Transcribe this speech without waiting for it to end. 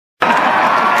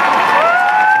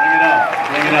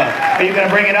Are you gonna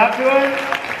bring it up to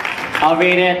us? I'll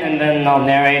read it and then I'll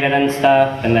narrate it and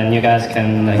stuff, and then you guys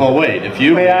can. Like... Well, wait. If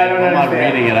you, I'm not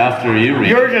reading it after you read.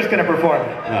 You're just gonna perform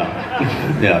it.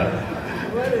 Oh. Yeah.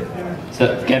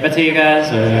 So give it to you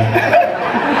guys, or?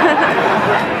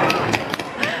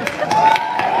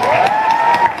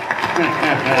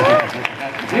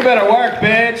 You better work,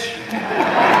 bitch.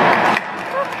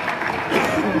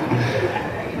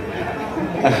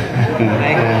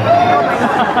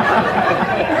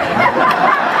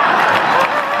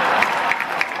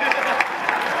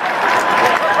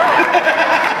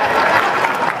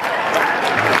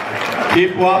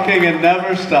 Keep walking and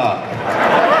never stop.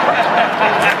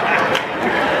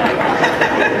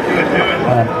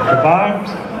 The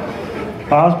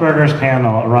Bob's Burgers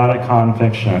panel, Erotic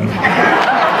Fiction.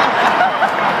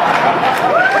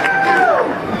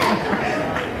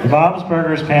 The Bob's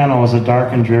Burgers panel was a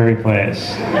dark and dreary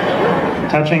place.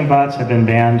 Touching butts had been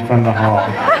banned from the hall.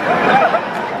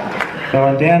 But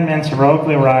when Dan Mintz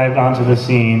heroically arrived onto the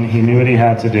scene, he knew what he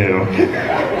had to do.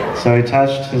 So he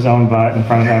touched his own butt in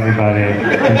front of everybody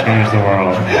and changed the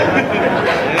world.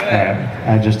 Right,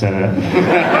 I just did it.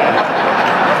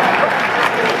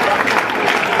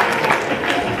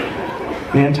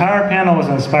 The entire panel was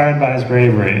inspired by his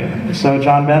bravery, so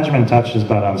John Benjamin touched his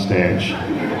butt on stage.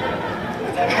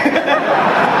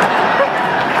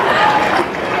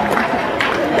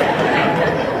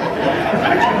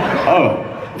 Oh,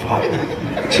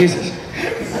 Jesus.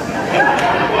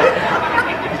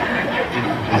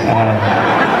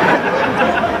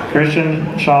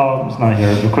 Christian Shaw is not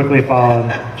here, but quickly followed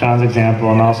John's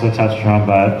example and also touched her own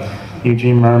butt.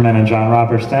 Eugene Merman and John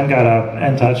Roberts then got up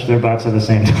and touched their butts at the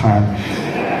same time.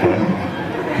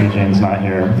 But Eugene's not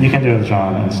here. You can do it with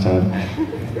John instead.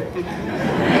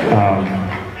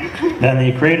 Then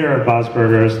the creator of Bob's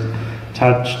Burgers,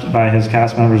 touched by his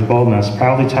cast members' boldness,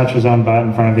 proudly touched his own butt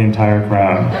in front of the entire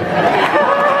crowd.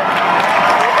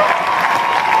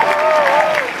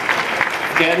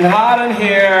 Getting hot in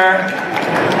here.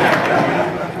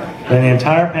 Then the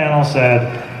entire panel said,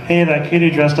 "Hey, that kid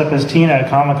who dressed up as Tina at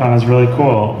Comic-Con is really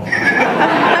cool."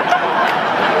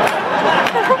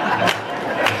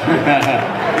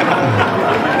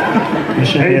 You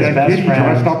should be his best friend.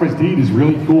 Dressed up as Dean is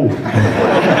really cool.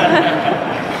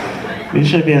 You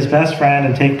should be his best friend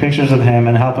and take pictures of him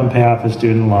and help him pay off his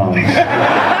student loans.